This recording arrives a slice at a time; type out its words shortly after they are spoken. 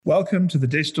Welcome to the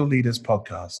Digital Leaders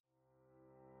Podcast.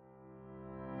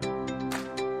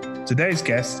 Today's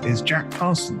guest is Jack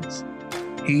Parsons.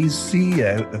 He's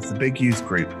CEO of the Big Youth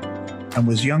Group and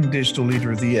was Young Digital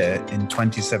Leader of the Year in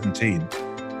 2017.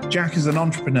 Jack is an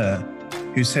entrepreneur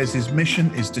who says his mission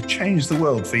is to change the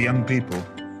world for young people,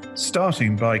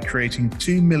 starting by creating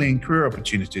 2 million career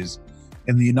opportunities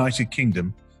in the United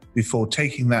Kingdom before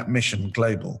taking that mission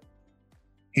global.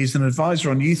 He's an advisor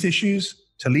on youth issues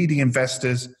to leading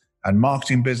investors and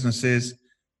marketing businesses,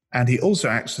 and he also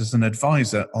acts as an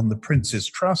advisor on the Prince's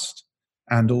Trust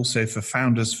and also for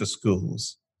Founders for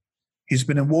Schools. He's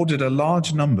been awarded a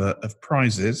large number of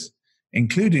prizes,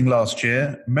 including last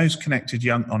year, Most Connected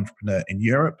Young Entrepreneur in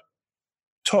Europe,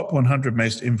 Top 100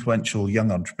 Most Influential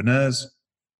Young Entrepreneurs,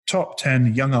 Top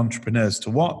 10 Young Entrepreneurs to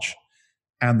Watch,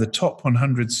 and the Top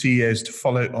 100 CEOs to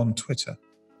Follow on Twitter.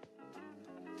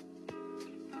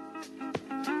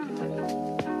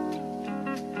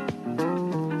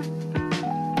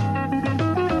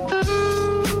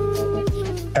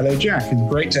 Hello, Jack, and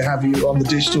great to have you on the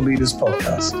Digital Leaders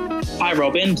Podcast. Hi,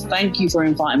 Robin. Thank you for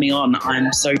inviting me on.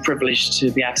 I'm so privileged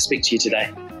to be able to speak to you today.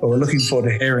 Well, we're looking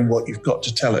forward to hearing what you've got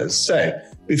to tell us. So,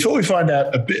 before we find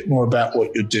out a bit more about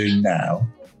what you're doing now,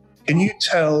 can you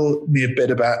tell me a bit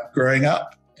about growing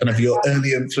up, kind of your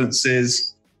early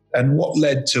influences, and what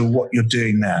led to what you're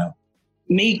doing now?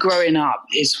 Me growing up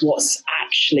is what's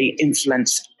actually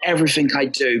influenced everything I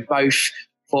do, both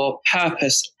for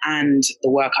purpose and the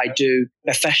work I do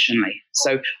professionally.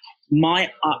 So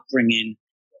my upbringing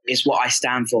is what I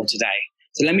stand for today.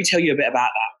 So let me tell you a bit about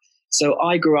that. So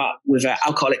I grew up with an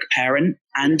alcoholic parent,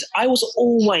 and I was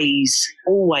always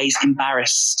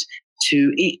embarrassed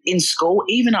to in school,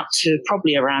 even up to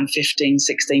probably around 15,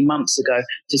 16 months ago,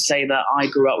 to say that I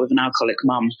grew up with an alcoholic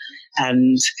mum.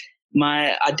 And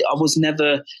I was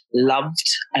never loved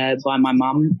by my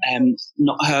mum.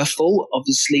 Not her fault.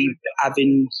 Obviously,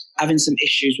 having some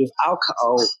issues with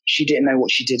alcohol, she didn't know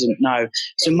what she didn't know.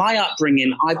 So my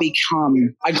upbringing,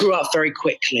 I grew up very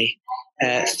quickly,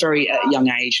 very at a young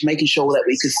age, making sure that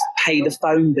we could pay the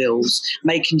phone bills,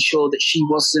 making sure that she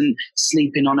wasn't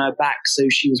sleeping on her back, so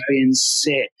she was being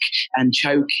sick and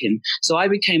choking. So I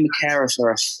became a carer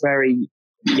for a very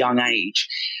young age.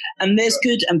 And there's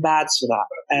good and bads for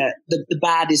that. The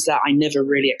bad is that I never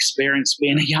really experienced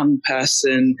being a young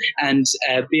person and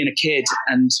being a kid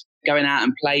and going out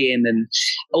and playing and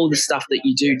all the stuff that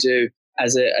you do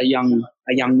as a young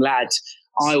lad.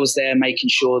 I was there making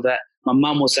sure that my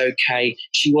mum was okay.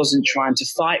 She wasn't trying to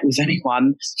fight with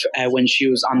anyone when she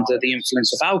was under the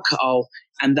influence of alcohol,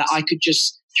 and that I could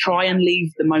just try and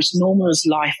live the most normalist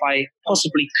life I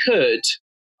possibly could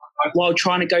while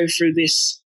trying to go through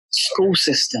this school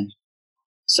system.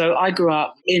 So I grew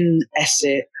up in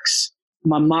Essex.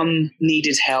 My mum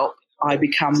needed help. I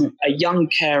became a young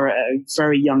carer at a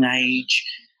very young age.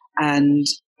 And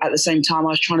at the same time, I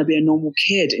was trying to be a normal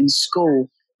kid in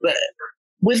school. But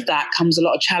with that comes a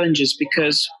lot of challenges,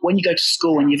 because when you go to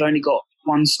school and you've only got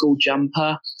one school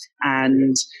jumper,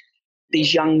 and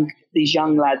these young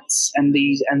lads and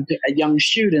young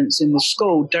students in the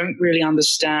school don't really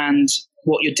understand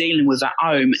what you're dealing with at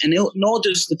home, and nor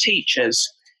does the teachers.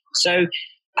 So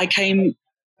I came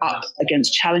up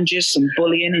against challenges, some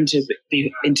bullying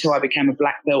until I became a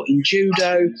black belt in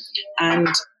judo. And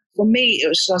for me, it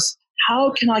was just,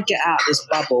 how can I get out of this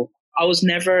bubble? I was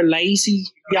never a lazy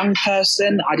young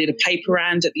person. I did a paper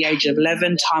round at the age of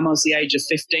 11. Time I was the age of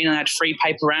 15, I had 3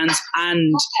 paper rounds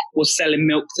and was selling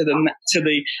milk to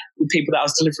the people that I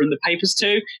was delivering the papers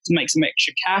to make some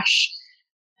extra cash.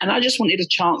 And I just wanted a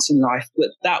chance in life, but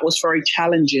that was very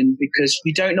challenging because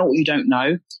you don't know what you don't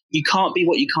know. You can't be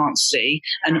what you can't see.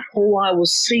 And all I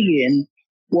was seeing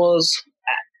was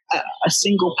a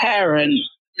single parent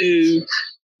who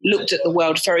looked at the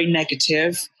world very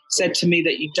negative, said to me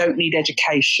that you don't need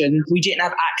education. We didn't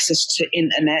have access to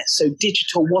internet, so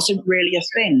digital wasn't really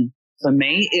a thing for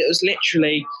me. It was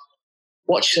literally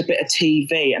watch a bit of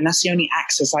TV, and that's the only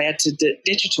access I had to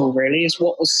digital, really, is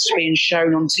what was being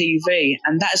shown on TV.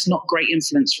 And that is not great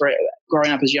influence for it, growing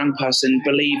up as a young person,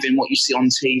 believing what you see on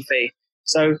TV.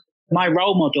 So my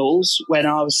role models when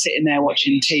I was sitting there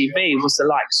watching TV was the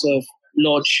likes of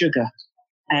Lord Sugar,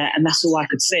 and that's all I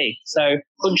could see. So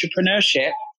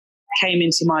entrepreneurship came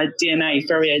into my DNA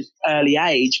very early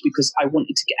age because I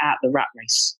wanted to get out of the rat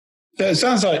race. So it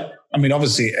sounds like,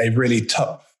 obviously a really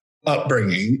tough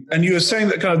upbringing. And you were saying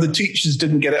that kind of the teachers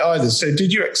didn't get it either. So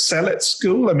did you excel at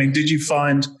school?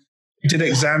 Did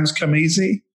exams come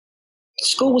easy?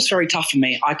 School was very tough for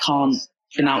me. I can't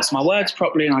pronounce my words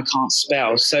properly and I can't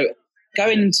spell. So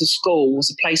going into school was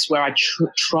a place where I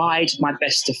tried my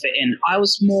best to fit in. I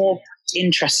was more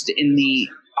interested in the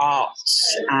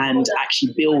arts and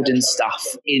actually building stuff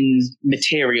in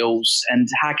materials, and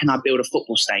how can I build a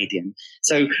football stadium.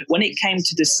 So when it came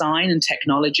to design and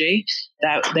technology,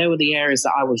 they were the areas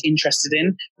that I was interested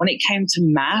in. When it came to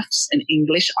maths and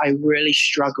English, I really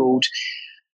struggled.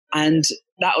 And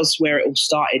that was where it all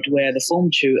started, where the form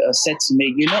tutor said to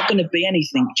me, "You're not going to be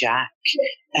anything, Jack.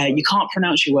 You can't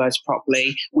pronounce your words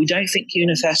properly. We don't think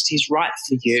university is right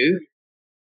for you.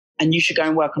 And you should go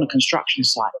and work on a construction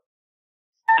site."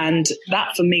 And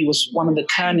that for me was one of the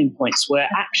turning points, where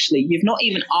actually you've not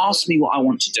even asked me what I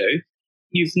want to do.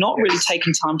 You've not really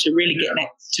taken time to really get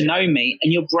to know me,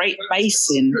 and you're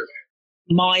basing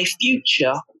my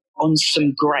future on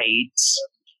some grades.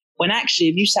 When actually,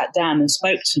 if you sat down and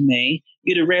spoke to me,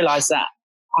 you'd have realized that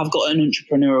I've got an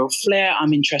entrepreneurial flair.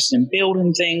 I'm interested in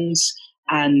building things,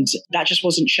 and that just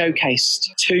wasn't showcased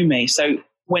to me. So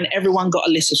when everyone got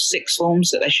a list of 6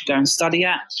 forms that they should go and study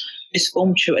at, this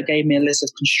form tutor gave me a list of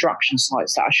construction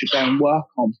sites that I should go and work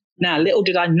on. Now, little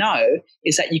did I know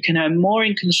is that you can earn more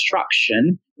in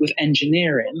construction with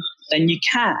engineering than you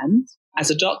can as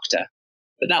a doctor.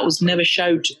 But that was never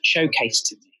showcased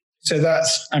to me. So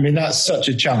that's such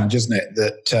a challenge, isn't it?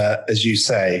 That, as you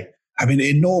say,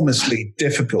 enormously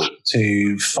difficult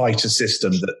to fight a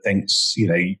system that thinks,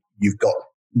 you've got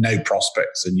no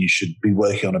prospects and you should be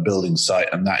working on a building site,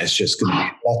 and that is just going to be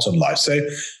lot on life. So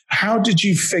how did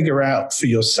you figure out for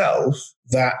yourself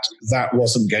that that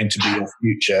wasn't going to be your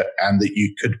future and that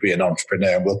you could be an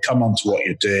entrepreneur? And we'll come on to what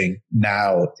you're doing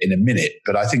now in a minute,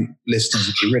 but I think listeners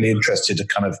would be really interested to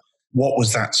kind of, what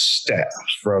was that step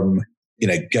from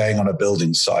going on a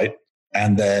building site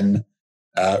and then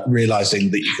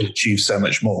realizing that you could achieve so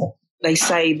much more? They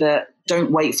say that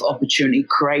don't wait for opportunity,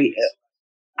 create it.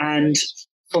 And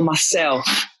for myself,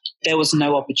 there was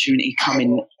no opportunity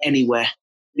coming anywhere,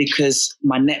 because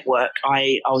my network,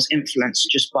 I was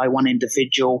influenced just by one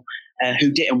individual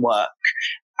who didn't work.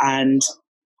 And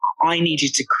I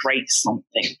needed to create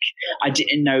something. I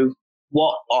didn't know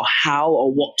what or how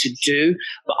or what to do,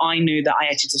 but I knew that I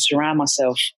had to surround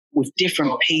myself with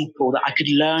different people that I could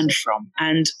learn from.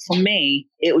 And for me,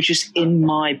 it was just in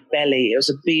my belly. It was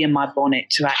a bee in my bonnet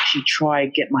to actually try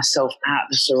and get myself out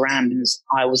of the surroundings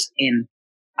I was in.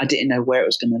 I didn't know where it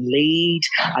was going to lead.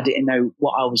 I didn't know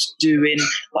what I was doing,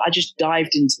 but I just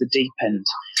dived into the deep end.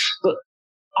 But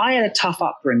I had a tough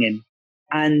upbringing,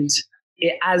 and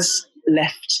it has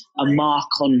left a mark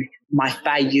on my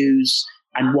values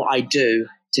and what I do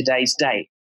today's date.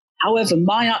 However,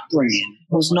 my upbringing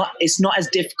it's not as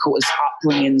difficult as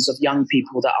upbringings of young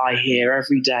people that I hear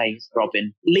every day,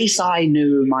 Robin. At least I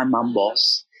knew who my mum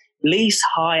was. At least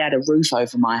I had a roof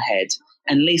over my head.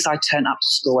 And at least I turned up to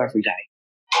school every day.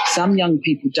 Some young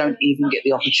people don't even get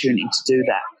the opportunity to do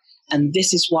that. And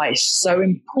this is why it's so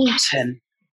important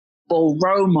for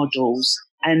role models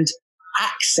and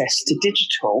access to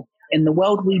digital in the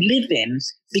world we live in,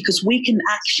 because we can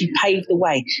actually pave the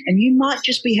way. And you might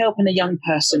just be helping a young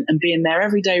person and being their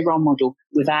everyday role model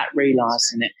without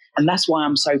realizing it. And that's why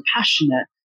I'm so passionate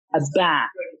about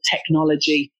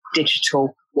technology,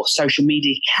 digital, what social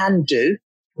media can do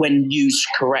when used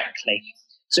correctly.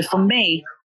 So for me,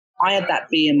 I had that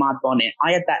bee in my bonnet.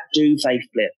 I had that duvet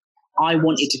flip. I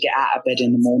wanted to get out of bed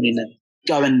in the morning and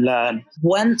go and learn.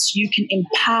 Once you can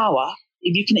empower,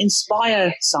 if you can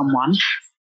inspire someone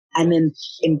and then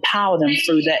empower them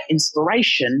through their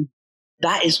inspiration,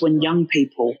 that is when young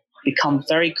people become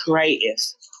very creative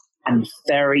and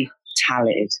very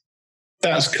talented.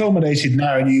 That's culminated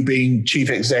now in you being chief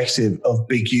executive of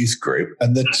Big Youth Group,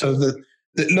 and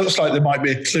it looks like there might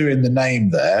be a clue in the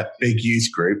name there, Big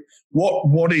Youth Group.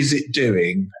 What is it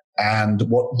doing, and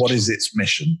what is its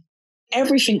mission?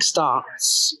 Everything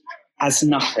starts as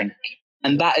nothing,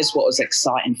 and that is what was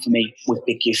exciting for me with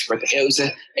Big Youth Group.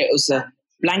 It was a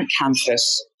blank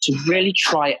canvas to really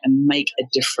try and make a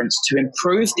difference, to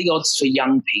improve the odds for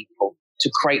young people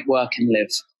to create, work and live.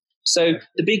 So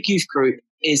the Big Youth Group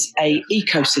is a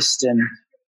ecosystem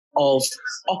of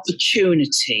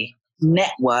opportunity,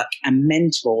 network and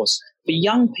mentors for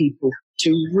young people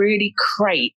to really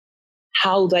create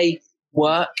how they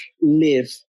work, live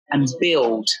and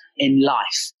build in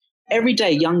life. Every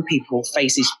day young people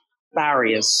face these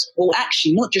barriers. Well,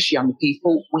 actually, not just young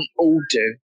people, we all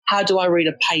do. How do I read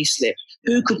a payslip?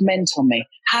 Who could mentor me?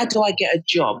 How do I get a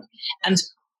job? And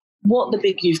what the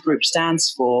Big Youth Group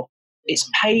stands for, it's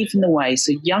paving the way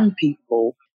so young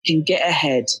people can get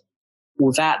ahead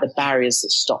without the barriers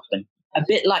that stop them. A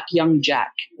bit like young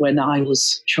Jack, when I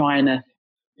was trying to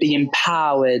be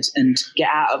empowered and get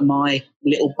out of my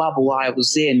little bubble I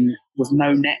was in with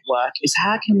no network, is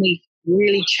how can we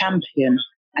really champion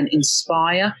and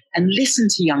inspire and listen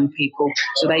to young people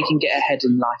so they can get ahead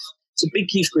in life. So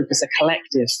Big Youth Group is a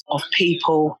collective of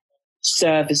people,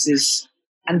 services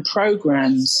and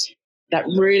programs that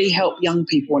really help young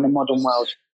people in a modern world.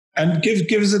 And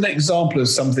give us an example of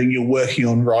something you're working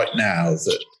on right now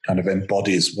that kind of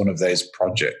embodies one of those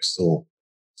projects or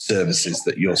services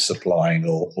that you're supplying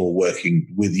or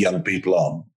working with young people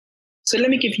on. So let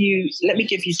me give you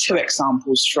two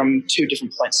examples from two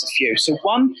different points of view. So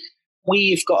one,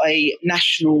 we've got a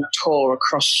national tour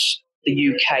across the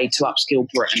UK to upskill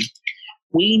Britain.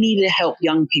 We need to help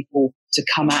young people to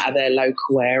come out of their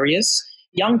local areas.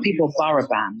 Young people are borough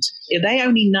bound. If they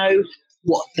only know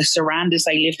what the surroundings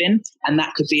they live in, and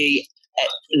that could be at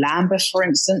Lambeth, for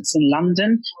instance, in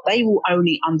London, they will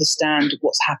only understand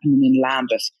what's happening in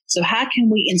Lambeth. So how can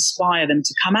we inspire them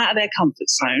to come out of their comfort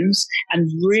zones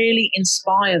and really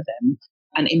inspire them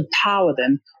and empower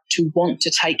them to want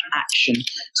to take action?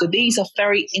 So these are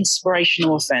very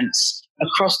inspirational events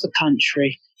across the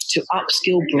country to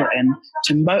upskill Britain,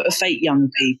 to motivate young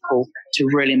people to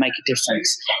really make a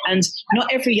difference. And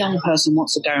not every young person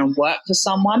wants to go and work for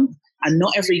someone, and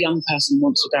not every young person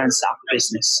wants to go and set up a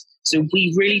business. So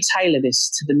we really tailor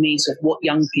this to the needs of what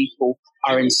young people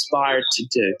are inspired to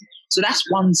do. So that's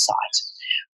one side.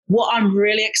 What I'm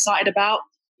really excited about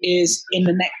is in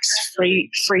the next three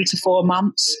to 4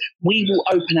 months, we will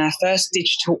open our first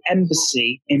digital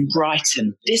embassy in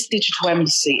Brighton. This digital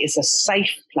embassy is a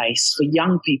safe place for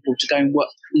young people to go and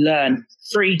learn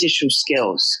free digital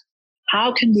skills.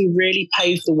 How can we really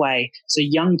pave the way so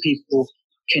young people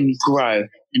can grow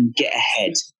and get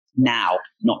ahead now,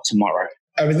 not tomorrow?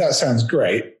 I mean, that sounds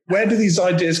great. Where do these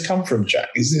ideas come from, Jack?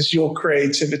 Is this your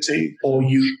creativity or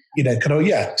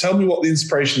tell me what the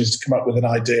inspiration is to come up with an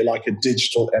idea like a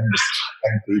digital embassy for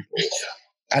young people.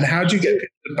 And how do you get people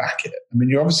to back it? I mean,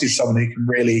 you're obviously someone who can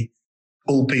really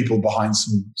pull people behind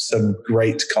some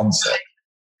great concept.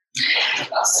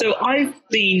 So I've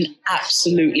been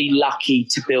absolutely lucky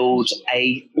to build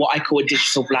what I call a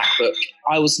digital black book.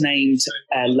 I was named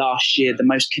last year the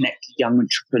most connected young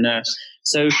entrepreneur.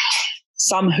 So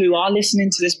some who are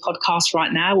listening to this podcast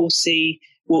right now will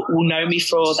know me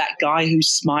for that guy who's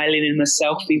smiling in a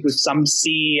selfie with some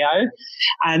CEO.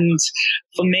 And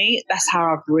for me, that's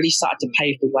how I've really started to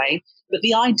pave the way. But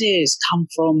the ideas come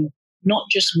from not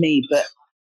just me, but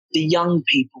the young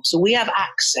people. So we have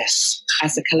access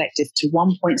as a collective to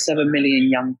 1.7 million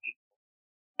young people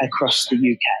across the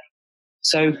UK.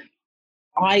 So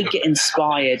I get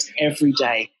inspired every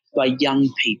day by young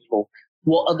people.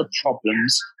 What are the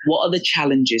problems? What are the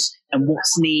challenges? And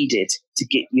what's needed to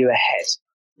get you ahead?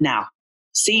 Now,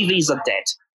 CVs are dead.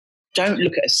 Don't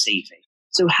look at a CV.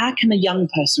 So how can a young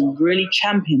person really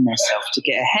champion themselves to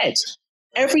get ahead?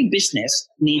 Every business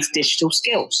needs digital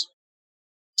skills.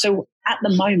 So at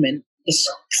the moment, the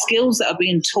skills that are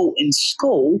being taught in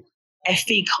school,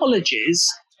 FE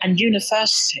colleges and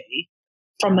university,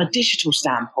 from a digital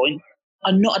standpoint,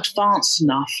 are not advanced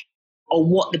enough or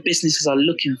what the businesses are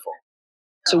looking for.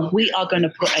 So we are going to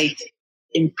put a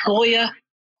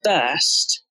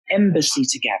employer-first embassy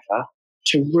together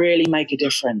to really make a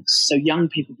difference so young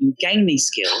people can gain these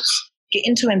skills, get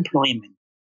into employment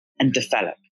and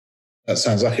develop. That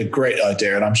sounds like a great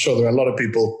idea. And I'm sure there are a lot of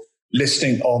people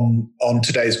listening on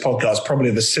today's podcast, probably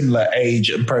of a similar age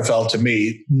and profile to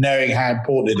me, knowing how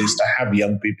important it is to have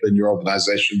young people in your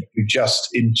organization who just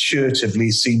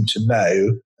intuitively seem to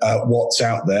know what's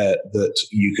out there that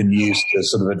you can use to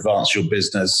sort of advance your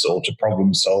business or to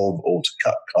problem solve or to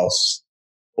cut costs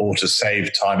or to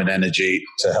save time and energy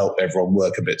to help everyone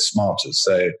work a bit smarter.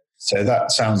 So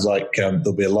that sounds like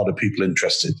there'll be a lot of people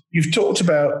interested. You've talked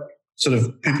about sort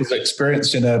of people's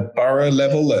experience in a borough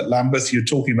level at Lambeth. You're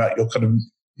talking about your kind of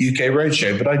UK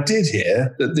roadshow, but I did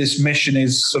hear that this mission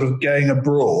is sort of going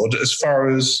abroad as far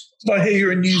as, did I hear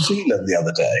you're in New Zealand the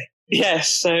other day? Yes,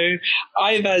 so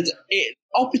I've had it.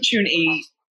 Opportunity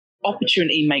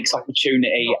makes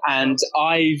opportunity, and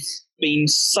I've been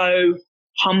so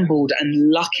humbled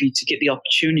and lucky to get the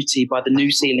opportunity by the New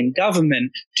Zealand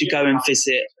government to go and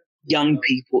visit young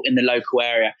people in the local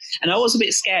area. And I was a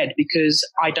bit scared because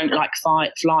I don't like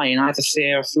flying. I have a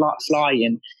fear of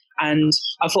flying. And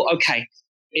I thought, okay,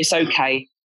 it's okay.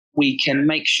 We can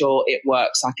make sure it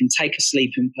works. I can take a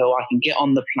sleeping pill. I can get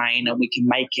on the plane and we can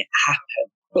make it happen.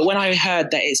 But when I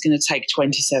heard that it's going to take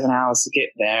 27 hours to get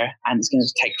there and it's going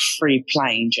to take 3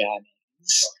 plane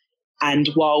journeys, and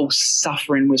while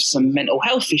suffering with some mental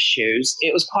health issues,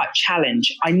 it was quite a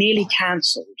challenge. I nearly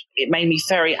cancelled. It made me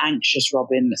very anxious,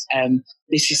 Robin.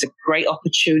 This is a great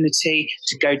opportunity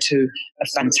to go to a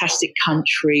fantastic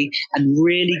country and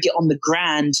really get on the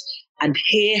ground and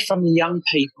hear from the young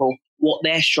people what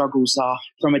their struggles are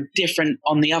from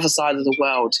on the other side of the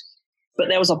world. But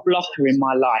there was a blocker in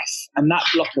my life, and that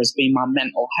blocker has been my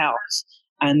mental health.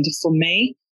 And for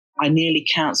me, I nearly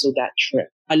cancelled that trip.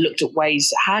 I looked at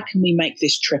ways, how can we make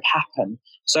this trip happen?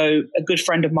 So a good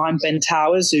friend of mine, Ben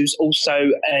Towers, who's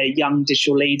also a young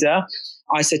digital leader,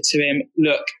 I said to him,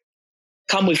 look,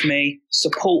 come with me,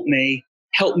 support me,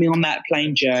 help me on that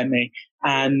plane journey.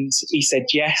 And he said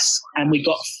yes, and we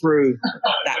got through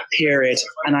that period.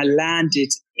 And I landed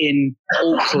in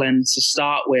Auckland to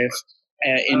start with,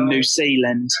 in New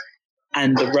Zealand,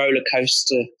 and the roller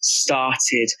coaster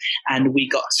started, and we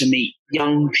got to meet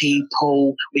young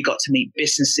people, we got to meet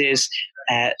businesses.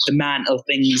 The amount of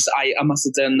things, I must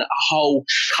have done a whole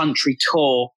country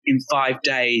tour in 5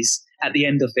 days. At the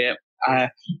end of it,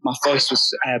 my voice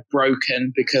was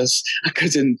broken because I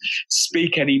couldn't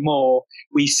speak anymore.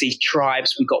 We see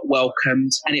tribes, we got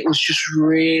welcomed, and it was just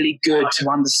really good to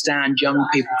understand young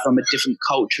people from a different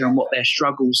culture and what their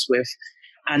struggles with.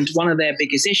 And one of their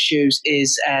biggest issues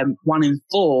is 1 in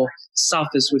 4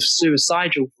 suffers with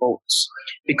suicidal thoughts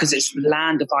because it's the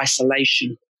land of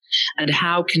isolation. And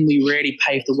how can we really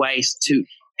pave the ways to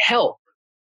help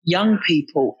young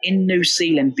people in New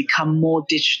Zealand become more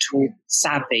digital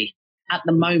savvy? At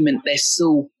the moment, they're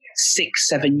still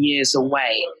 6-7 years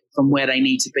away from where they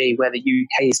need to be, where the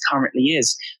UK currently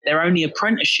is. Their only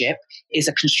apprenticeship is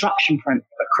a construction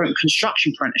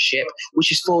apprenticeship,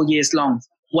 which is 4 years long.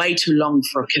 Way too long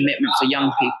for a commitment for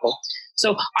young people.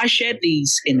 So I shared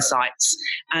these insights,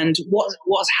 and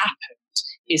what's happened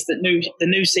is that the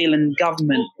New Zealand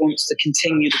government wants to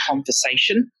continue the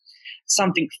conversation.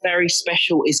 Something very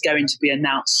special is going to be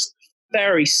announced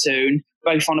very soon,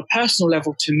 both on a personal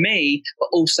level to me, but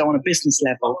also on a business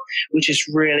level, which is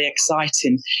really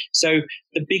exciting. So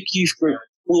the Big Youth Group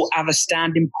will have a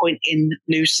standing point in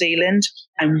New Zealand,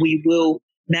 and we will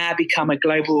now become a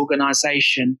global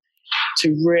organisation to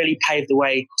really pave the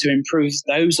way to improve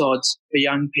those odds for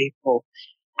young people.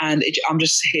 And I'm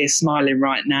just here smiling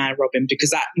right now, Robin,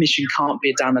 because that mission can't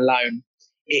be done alone.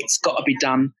 It's got to be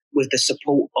done with the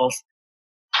support of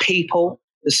people,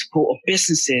 the support of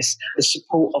businesses, the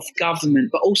support of government,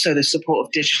 but also the support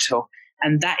of digital.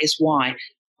 And that is why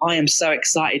I am so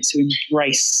excited to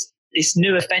embrace this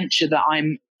new adventure that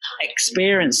I'm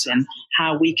experiencing,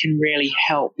 how we can really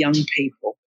help young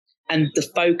people. And the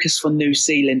focus for New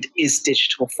Zealand is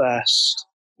digital first.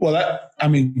 Well,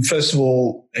 first of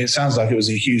all, it sounds like it was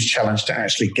a huge challenge to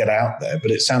actually get out there,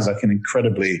 but it sounds like an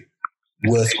incredibly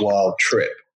worthwhile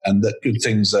trip and that good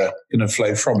things are going to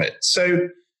flow from it. So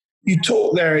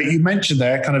you mentioned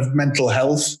there kind of mental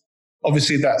health.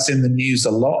 Obviously, that's in the news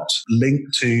a lot,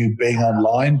 linked to being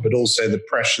online, but also the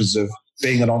pressures of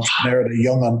being an entrepreneur and a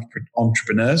young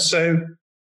entrepreneur. So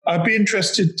I'd be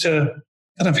interested to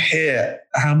kind of hear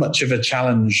how much of a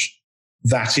challenge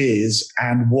that is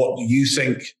and what you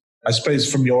think, I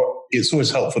suppose it's always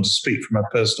helpful to speak from a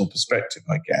personal perspective,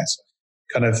 I guess,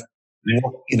 kind of,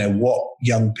 what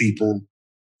young people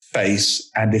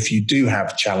face. And if you do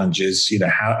have challenges,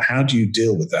 how do you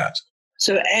deal with that?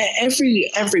 So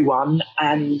everyone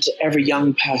and every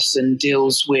young person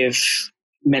deals with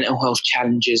mental health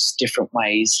challenges different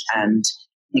ways, and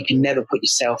you can never put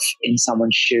yourself in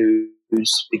someone's shoes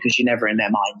because you're never in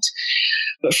their mind.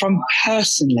 But from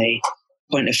personally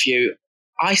point of view,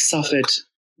 I suffered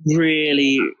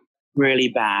really, really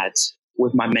bad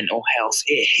with my mental health.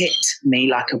 It hit me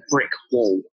like a brick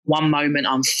wall. One moment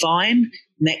I'm fine,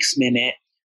 next minute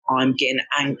I'm getting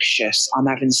anxious. I'm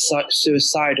having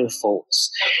suicidal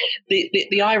thoughts.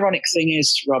 The ironic thing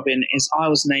is, Robin, is I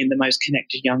was named the most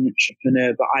connected young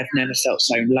entrepreneur, but I've never felt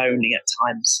so lonely at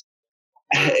times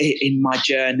in my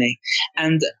journey.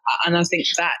 And I think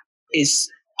that is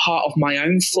part of my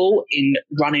own fault in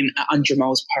running at 100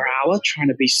 miles per hour, trying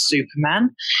to be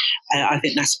Superman. I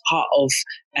think that's part of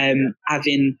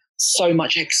having so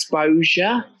much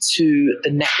exposure to the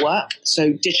network.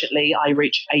 So digitally, I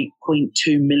reach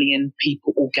 8.2 million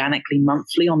people organically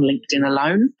monthly on LinkedIn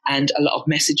alone, and a lot of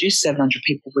messages. 700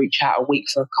 people reach out a week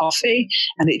for a coffee,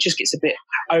 and it just gets a bit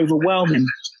overwhelming.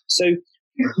 So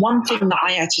one thing that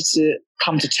I had to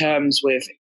come to terms with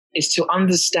is to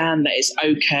understand that it's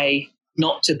okay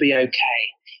not to be okay.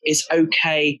 It's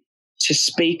okay to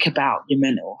speak about your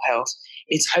mental health.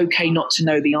 It's okay not to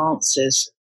know the answers,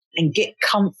 and get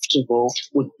comfortable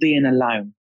with being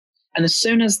alone. And as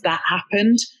soon as that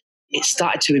happened, it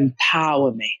started to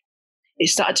empower me. It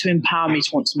started to empower me to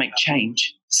want to make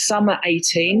change. Summer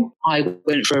 18, I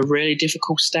went through a really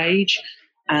difficult stage,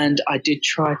 and I did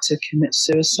try to commit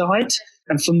suicide.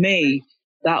 And for me,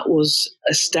 that was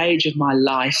a stage of my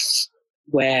life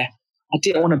where I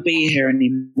didn't want to be here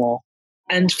anymore.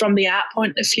 And from the out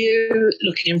point of view,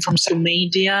 looking in from social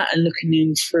media and looking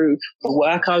in through the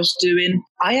work I was doing,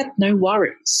 I had no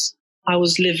worries. I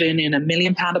was living in £1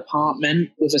 million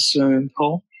apartment with a swimming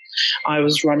pool. I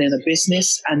was running a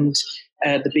business and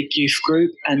the big youth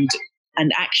group, and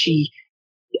actually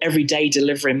every day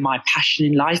delivering my passion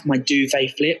in life, my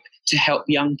duvet flip, to help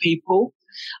young people.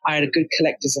 I had a good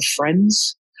collective of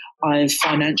friends. I'm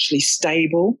financially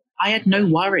stable. I had no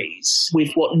worries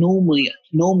with what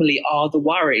normally are the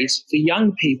worries for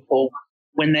young people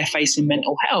when they're facing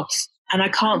mental health. And I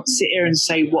can't sit here and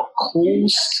say what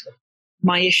caused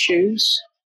my issues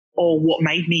or what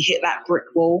made me hit that brick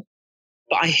wall,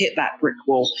 but I hit that brick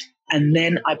wall. And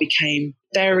then I became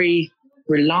very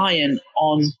reliant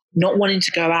on not wanting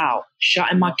to go out,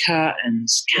 shutting my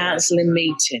curtains, cancelling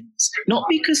meetings, not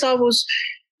because I was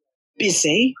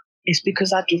busy, it's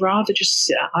because I'd rather just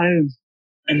sit at home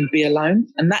and be alone.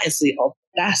 And that's the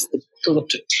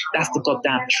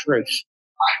goddamn truth,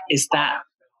 is that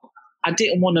I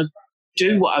didn't want to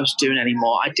do what I was doing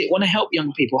anymore. I didn't want to help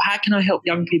young people. How can I help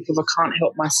young people if I can't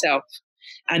help myself?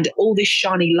 And all this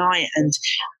shiny light and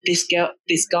this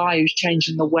guy who's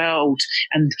changing the world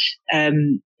and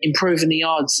improving the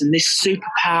odds and this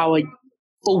superpower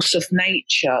force of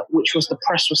nature, which was the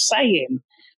press was saying,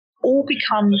 all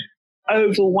become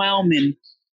overwhelming.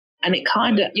 And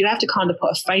you have to kind of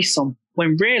put a face on,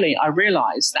 when really I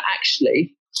realized that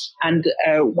actually, and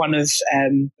one of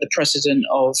the president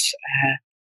of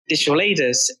Digital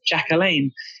Leaders,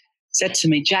 Jacqueline, said to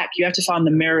me, Jack, you have to find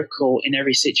the miracle in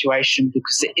every situation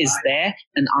because it is there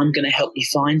and I'm going to help you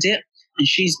find it. And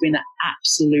she's been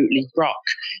absolutely rock.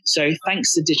 So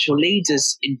thanks to Digital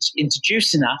Leaders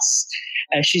introducing us,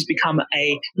 she's become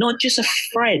not just a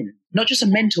friend, not just a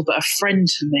mentor, but a friend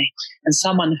to me and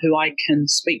someone who I can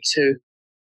speak to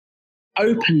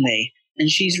openly. And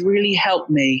she's really helped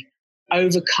me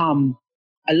overcome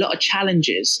a lot of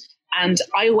challenges. And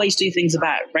I always do things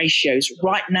about ratios.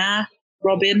 Right now,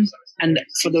 Robin, and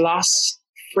for the last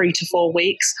 3 to 4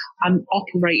 weeks, I'm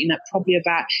operating at probably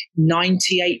about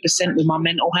 98% with my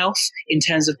mental health in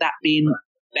terms of that being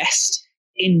best.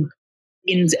 In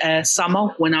summer,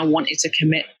 when I wanted to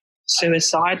commit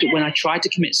suicide, when I tried to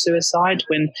commit suicide,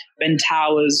 when Ben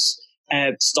Towers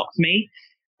stopped me,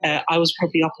 I was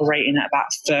probably operating at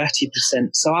about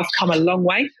 30%. So I've come a long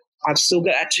way. I've still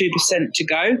got that 2% to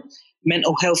go.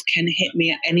 Mental health can hit me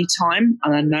at any time,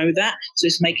 and I know that. So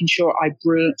it's making sure I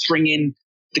bring in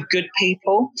the good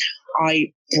people.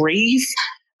 I breathe,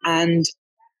 and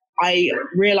I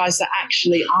realize that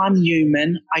actually I'm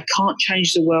human. I can't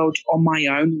change the world on my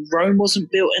own. Rome wasn't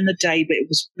built in a day, but it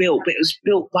was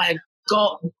built by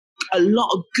a lot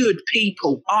of good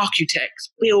people, architects,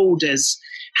 builders.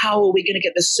 How are we going to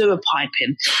get the sewer pipe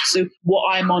in? So what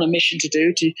I'm on a mission to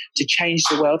do to change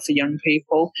the world for young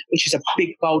people, which is a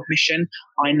big, bold mission.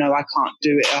 I know I can't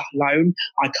do it alone.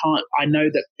 I know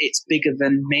that it's bigger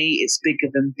than me. It's bigger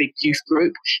than Big Youth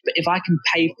Group. But if I can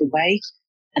pave the way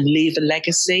and leave a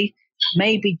legacy,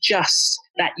 maybe just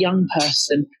that young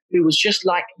person who was just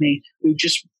like me, who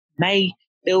just may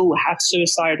still have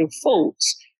suicidal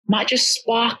thoughts, might just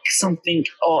spark something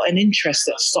or an interest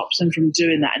that stops them from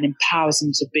doing that and empowers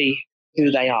them to be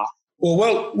who they are.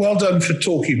 Well done for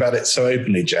talking about it so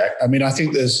openly, Jack. I mean, I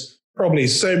think there's probably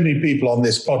so many people on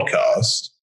this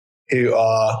podcast who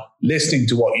are listening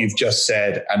to what you've just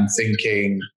said and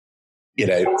thinking,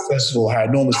 first of all, how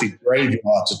enormously brave you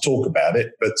are to talk about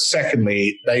it. But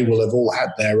secondly, they will have all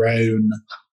had their own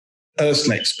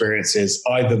personal experiences,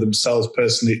 either themselves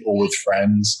personally or with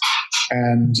friends.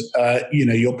 And,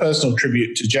 your personal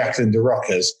tribute to Jacqueline de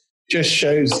Rockers just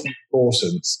shows the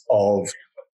importance of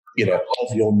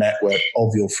your network,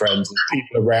 of your friends, and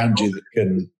people around you that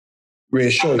can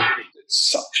reassure you.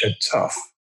 It's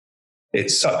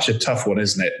such a tough one,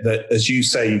 isn't it? That, as you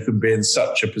say, you can be in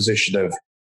such a position of,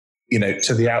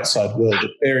 to the outside world,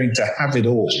 appearing to have it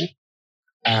all,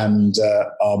 and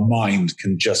our mind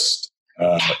can just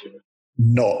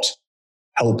not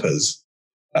help us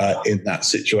in that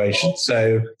situation.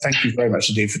 So thank you very much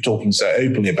indeed for talking so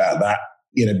openly about that,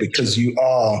 because you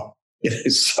are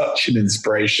such an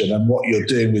inspiration, and what you're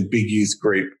doing with Big Youth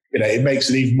Group, it makes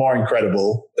it even more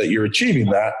incredible that you're achieving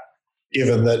that,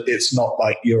 given that it's not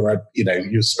like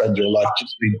you spend your life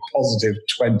just being positive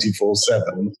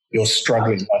 24/7. You're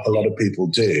struggling like a lot of people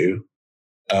do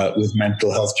with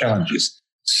mental health challenges.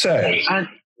 So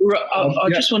I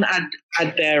just want to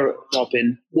add there,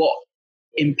 Robin, what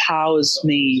empowers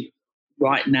me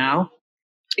right now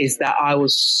is that I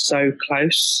was so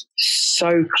close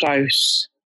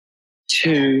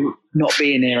to not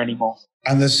being here anymore.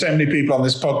 And there's so many people on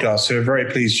this podcast who are very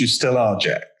pleased you still are,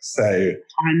 Jack. So,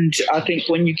 and I think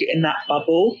when you get in that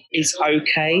bubble, it's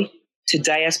okay.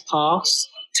 Today has passed.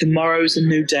 Tomorrow's a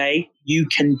new day. You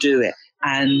can do it.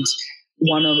 And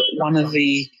one of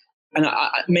the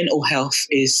mental health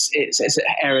it's an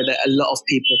area that a lot of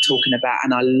people are talking about,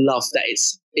 and I love that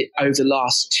over the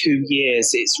last 2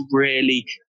 years it's really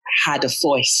had a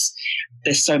voice.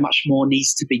 There's so much more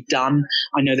needs to be done.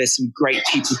 I know there's some great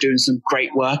people doing some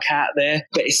great work out there,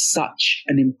 but it's such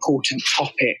an important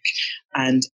topic.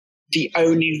 And the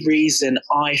only reason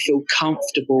I feel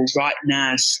comfortable right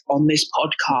now on this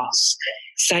podcast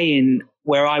saying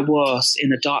where I was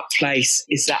in a dark place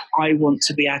is that I want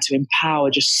to be able to empower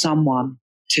just someone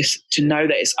to know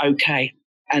that it's okay.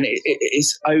 And it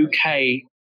is okay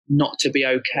not to be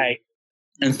okay.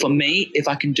 And for me, if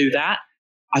I can do that,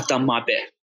 I've done my bit.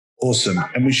 Awesome.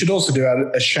 And we should also do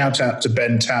a shout out to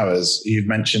Ben Towers, you've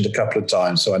mentioned a couple of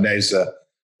times. So I know he's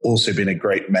also been a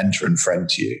great mentor and friend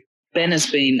to you. Ben has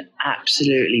been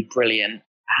absolutely brilliant,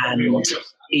 and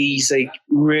he's a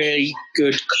really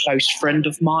good close friend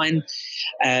of mine.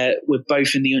 We're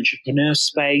both in the entrepreneur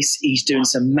space. He's doing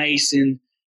some amazing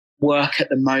work at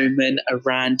the moment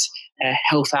around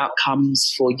health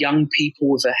outcomes for young people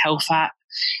with a health app.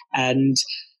 And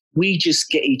we just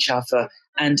get each other.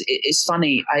 And it's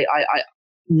funny, I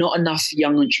not enough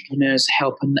young entrepreneurs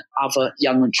helping other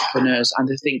young entrepreneurs. And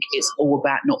I think it's all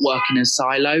about not working in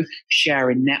silo,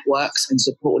 sharing networks and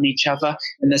supporting each other.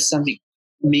 And there's something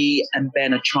me and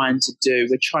Ben are trying to do.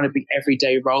 We're trying to be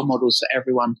everyday role models for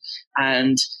everyone.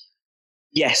 And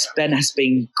yes, Ben has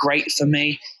been great for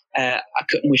me. I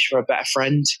couldn't wish for a better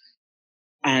friend.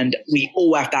 And we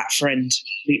all have that friend.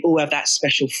 We all have that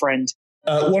special friend.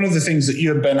 One of the things that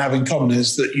you and Ben have in common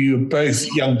is that you are both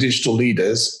young digital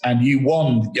leaders, and you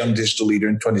won Young Digital Leader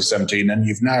in 2017, and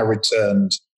you've now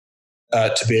returned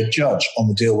to be a judge on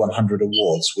the Deal 100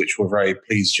 Awards, which we're very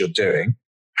pleased you're doing.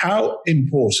 How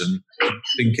important do you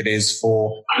think it is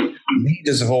for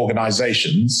leaders of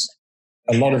organizations,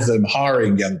 a lot of them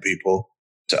hiring young people,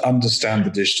 to understand the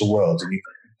digital world? And you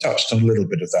touched on a little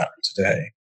bit of that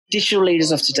today. Digital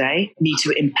leaders of today need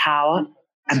to empower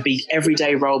and be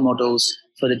everyday role models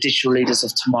for the digital leaders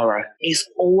of tomorrow. It's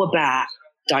all about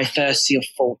diversity of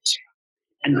thought.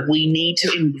 And we need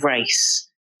to embrace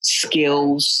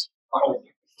skills,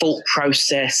 thought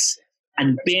process,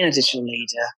 and being a digital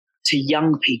leader to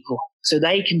young people so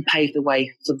they can pave the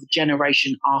way for the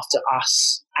generation after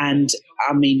us. And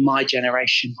I mean, my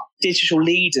generation. Digital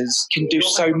leaders can do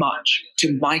so much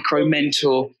to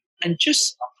micro-mentor and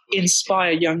just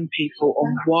inspire young people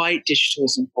on why digital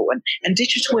is important. And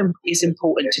digital is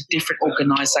important to different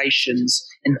organizations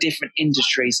and different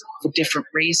industries for different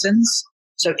reasons.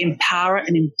 So empower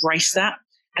and embrace that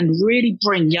and really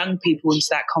bring young people into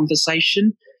that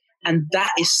conversation. And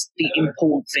that is the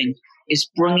important thing, is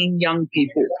bringing young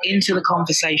people into the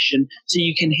conversation so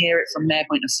you can hear it from their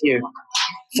point of view.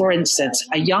 For instance,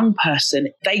 a young person,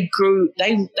 they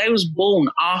was born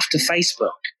after Facebook,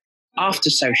 after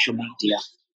social media,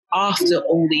 after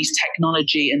all these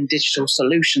technology and digital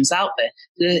solutions out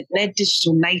there. They're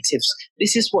digital natives.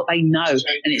 This is what they know, and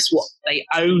it's what they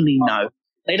only know.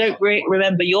 They don't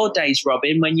remember your days,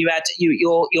 Robin, when you had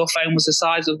your phone was the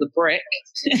size of the brick.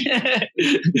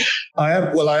 I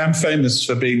am famous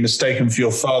for being mistaken for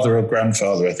your father or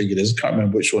grandfather. I think it is. I can't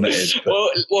remember which one it is. But.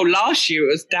 Well, last year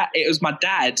it was my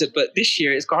dad, but this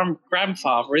year it's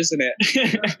grandfather, isn't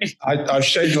it? I've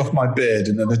shaved off my beard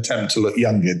in an attempt to look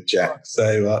younger, Jack.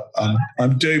 So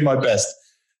I'm doing my best.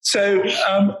 So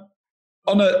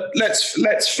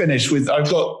let's finish with. I've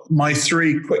got my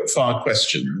 3 quick-fire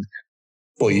questions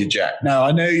for you, Jack. Now,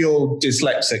 I know you're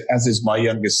dyslexic, as is my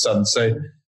youngest son, so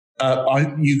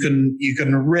you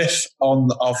can riff on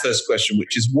our first question,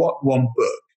 which is, what one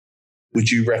book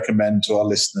would you recommend to our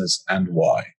listeners and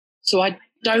why? So I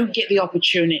don't get the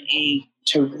opportunity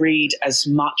to read as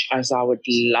much as I would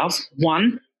love.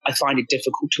 One, I find it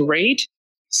difficult to read.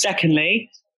 Secondly,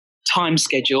 time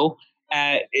schedule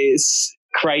is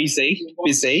crazy,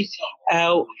 busy.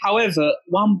 However,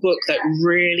 one book that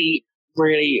really,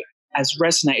 really has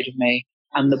resonated with me,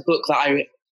 and the book that I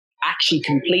actually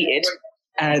completed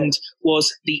and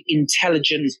was The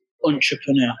Intelligent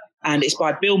Entrepreneur. And it's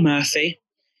by Bill Murphy.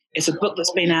 It's a book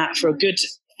that's been out for a good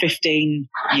 15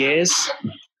 years.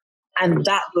 And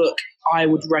that book I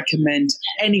would recommend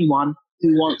anyone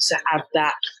who wants to have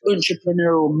that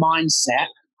entrepreneurial mindset.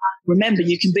 Remember,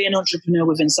 you can be an entrepreneur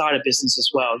within inside a business as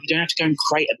well. You don't have to go and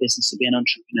create a business to be an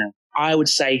entrepreneur. I would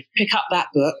say pick up that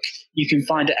book. You can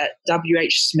find it at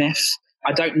W.H. Smith.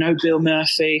 I don't know Bill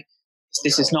Murphy.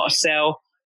 This is not a sell.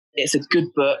 It's a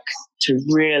good book to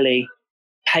really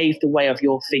pave the way of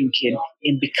your thinking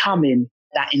in becoming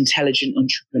that intelligent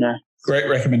entrepreneur. Great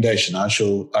recommendation. I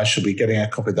shall be getting a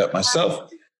copy of that myself.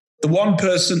 The one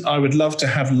person I would love to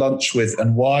have lunch with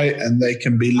and why, and they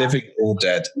can be living or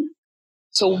dead.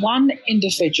 So one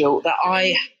individual that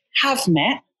I have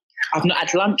met, I've not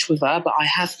had lunch with her, but I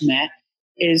have met,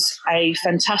 is a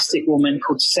fantastic woman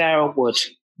called Sarah Wood.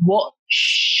 What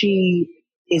she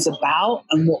is about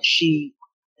and what she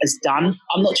has done.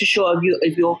 I'm not too sure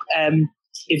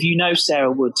if you know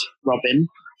Sarah Wood, Robin.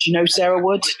 Do you know Sarah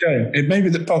Wood? It may be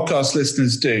that podcast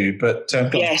listeners do, but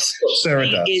yes, Sarah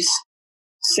does.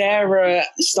 Sarah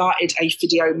started a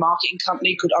video marketing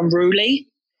company called Unruly,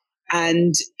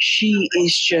 and she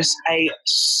is just a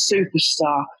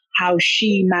superstar. How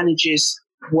she manages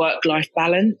work-life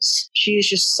balance. She is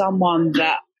just someone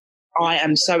that I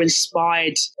am so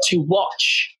inspired to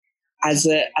watch as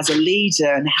a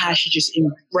leader, and how she just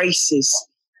embraces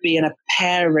being a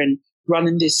parent,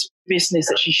 running this business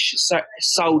that she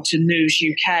sold to News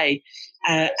UK,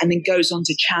 and then goes on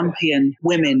to champion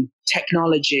women,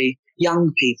 technology,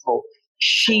 young people.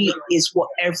 She is what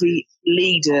every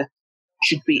leader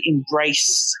should be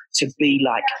embraced to be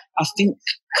like. I think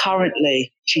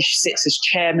currently she sits as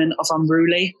chairman of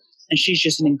Unruly, and she's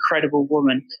just an incredible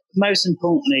woman. Most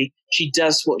importantly, she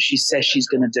does what she says she's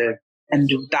going to do, and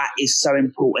that is so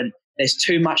important. There's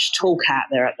too much talk out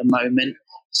there at the moment.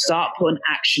 Start putting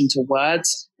action to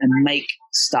words and make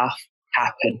stuff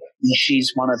happen. And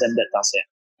she's one of them that does it.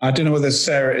 I don't know whether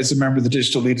Sarah is a member of the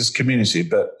Digital Leaders community,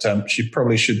 but she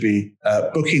probably should be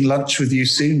booking lunch with you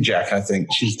soon, Jack. I think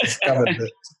she's discovered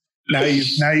that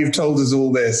now you've told us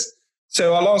all this.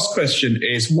 So our last question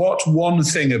is, what one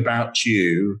thing about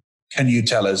you can you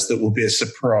tell us that will be a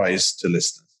surprise to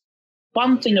listeners?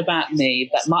 One thing about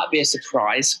me that might be a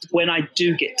surprise, when I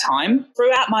do get time,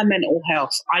 throughout my mental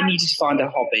health, I needed to find a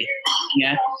hobby.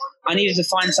 Yeah, I needed to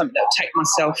find something that would take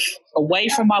myself away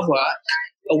from my work,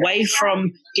 away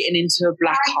from getting into a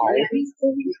black hole.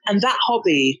 And that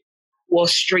hobby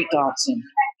was street dancing.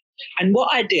 And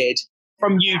what I did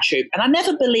from YouTube, and I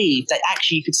never believed that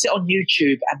actually you could sit on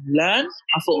YouTube and learn.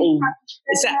 I thought, oh,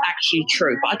 is that actually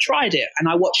true? But I tried it, and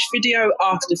I watched video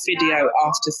after video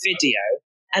after video.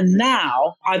 And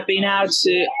now I've been able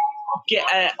to get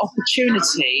an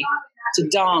opportunity to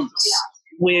dance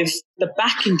with the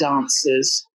backing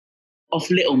dancers of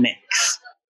Little Mix.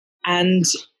 And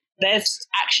they've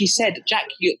actually said, Jack,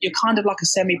 you're kind of like a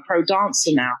semi-pro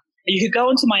dancer now. And you could go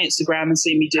onto my Instagram and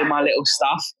see me doing my little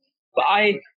stuff. But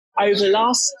over the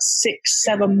last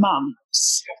 6-7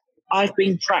 months, I've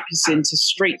been practicing to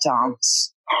street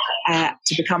dance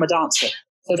to become a dancer.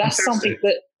 So that's something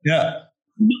that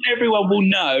not everyone will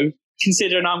know,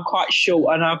 considering I'm quite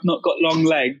short and I've not got long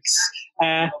legs.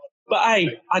 But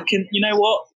hey, I can, you know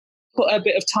what? Put a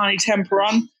bit of Tiny Temper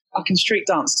on, I can street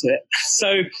dance to it.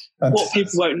 So what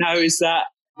people won't know is that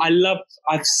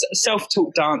I've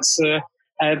self-taught dancer,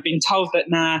 been told that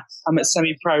now I'm at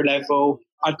semi-pro level.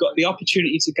 I've got the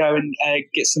opportunity to go and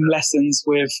get some lessons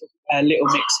with Little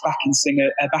Mix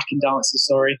backing dancer.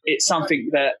 It's something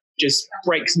that just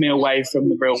breaks me away from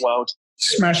the real world.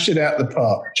 Smashed it out the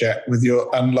park, Jack, with your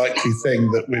unlikely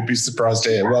thing that we'd be surprised to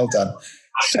hear. Well done.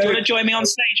 So, do you want to join me on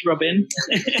stage, Robin?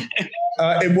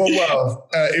 In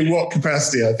what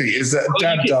capacity? I think is that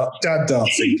dad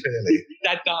dancing, clearly.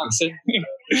 Dad dancing.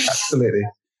 Absolutely.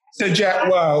 So, Jack,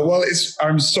 wow. Well,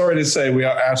 I'm sorry to say we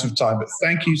are out of time, but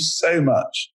thank you so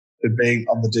much for being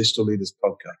on the Digital Leaders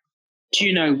podcast. Do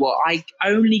you know what? I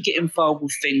only get involved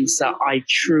with things that I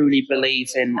truly believe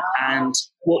in, and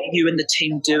what you and the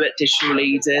team do at Digital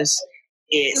Leaders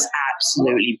is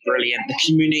absolutely brilliant. The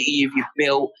community you've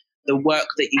built, the work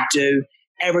that you do,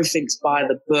 everything's by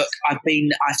the book. I've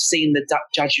seen the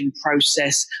judging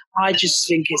process. I just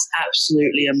think it's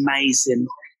absolutely amazing.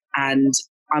 And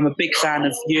I'm a big fan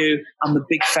of you. I'm a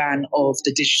big fan of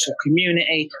the digital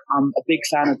community. I'm a big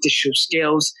fan of digital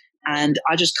skills. And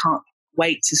I just can't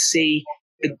wait to see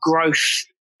the growth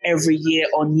every year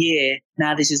on year.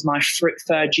 Now this is my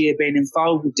third year being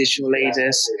involved with Digital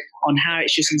Leaders, on how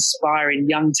it's just inspiring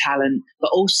young talent, but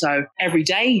also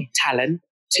everyday talent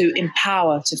to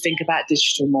empower to think about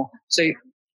digital more. So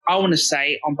I want to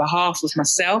say on behalf of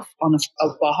myself, on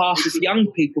behalf of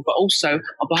young people, but also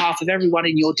on behalf of everyone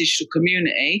in your digital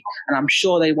community, and I'm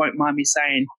sure they won't mind me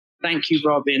saying, thank you,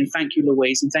 Robin, thank you,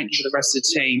 Louise, and thank you for the rest of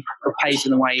the team for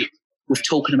paving the way with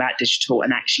talking about digital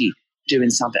and actually doing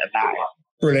something about it.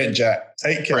 Brilliant, Jack.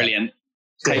 Take care. Brilliant.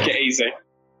 Take it easy.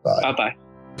 Bye. Bye-bye.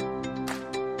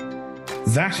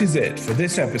 That is it for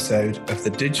this episode of the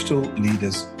Digital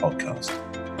Leaders podcast.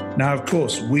 Now, of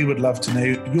course, we would love to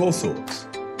know your thoughts.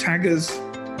 Tag us,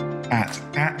 at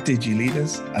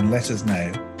DigiLeaders and let us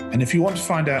know. And if you want to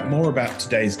find out more about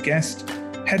today's guest,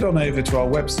 head on over to our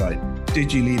website,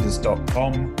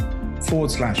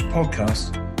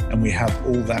 digileaders.com/podcast, and we have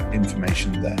all that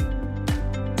information there.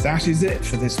 That is it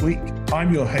for this week.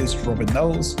 I'm your host, Robin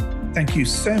Knowles. Thank you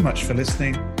so much for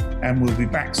listening, and we'll be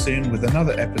back soon with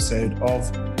another episode of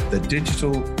the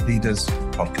Digital Leaders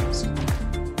Podcast.